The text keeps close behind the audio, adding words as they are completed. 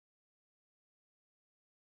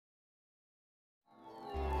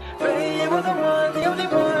Baby, you were the one, the only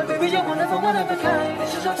one. Baby, you're wonderful, one of a kind.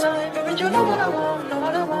 This is our time, baby, you know what I want, know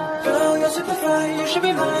what I want. Girl, you're super fine, you should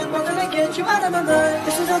be mine. More than I get you out of my mind.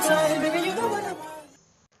 This is our time, baby, you know what I want.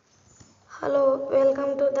 Hello,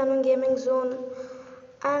 welcome to the Gaming Zone,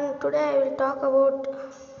 and today I will talk about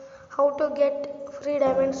how to get free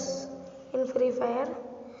diamonds in Free Fire.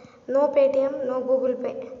 No Paytm, no Google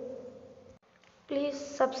Pay. Please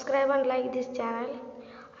subscribe and like this channel.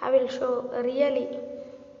 I will show really.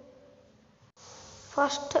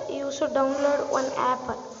 First, you should download one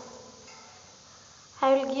app.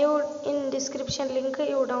 I will give in description link.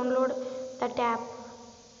 You download that app.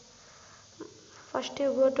 First,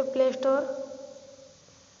 you go to Play Store.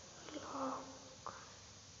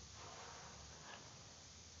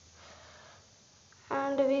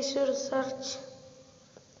 And we should search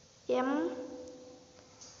M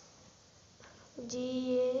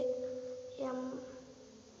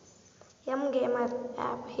Gamer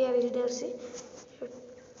app. Here is there. See, you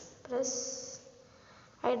press.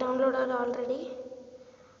 I downloaded already.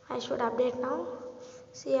 I should update now.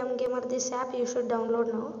 See, M Gamer, this app you should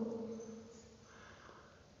download now.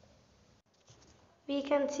 We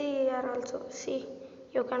can see here also. See,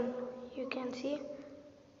 you can see.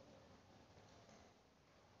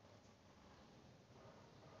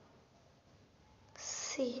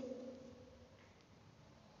 See,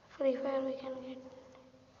 Free Fire we can get.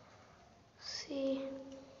 See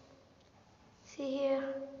here.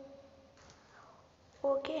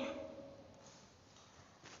 Okay.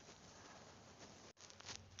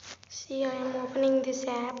 See, I am opening this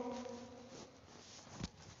app.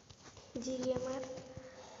 Gamer.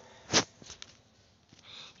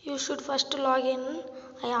 You should first log in.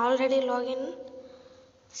 I already log in.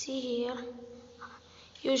 See here.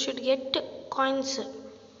 You should get coins.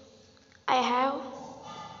 I have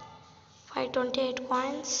 528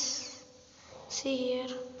 coins. See here.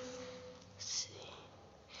 See.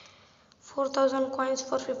 4000 coins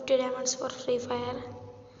for 50 diamonds for Free Fire.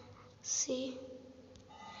 See.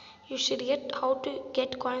 You should get how to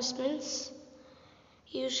get coins means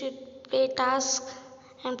you should play task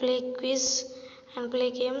and play quiz and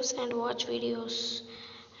play games and watch videos.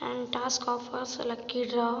 And task offers lucky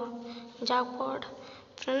draw, jackpot,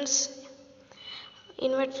 friends,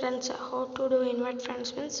 invite friends. How to do invite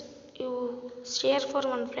friends means you share for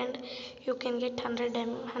one friend, you can get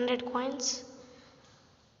 100 coins.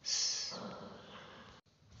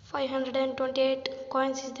 528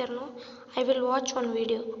 coins is there, no? I will watch one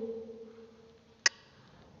video.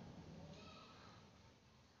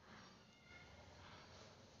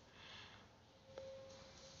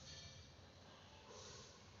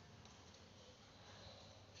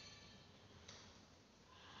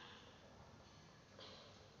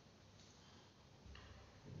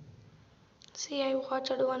 See, I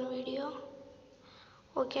watched one video.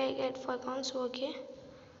 Okay, I get 5 coins. Okay.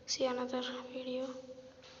 See another video.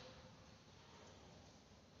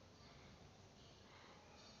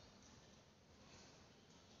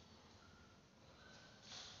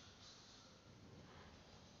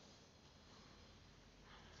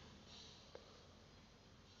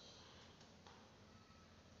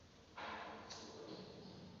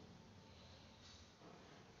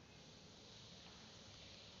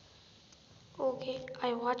 Okay,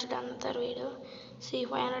 I watched another video. See,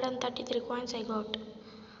 533 coins I got.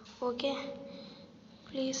 Okay,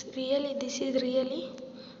 please, really, this is really.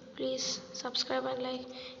 Please subscribe and like.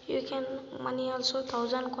 You can money also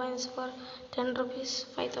 1000 coins for 10 rupees,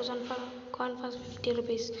 5000 for coin for 50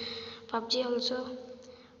 rupees. PUBG also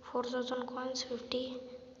 4000 coins 50,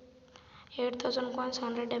 8000 coins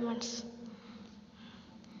 100 diamonds.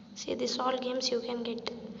 See, this all games you can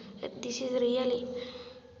get. This is really.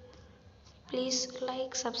 Please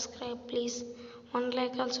like, subscribe, please. One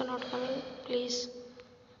like also not coming, please.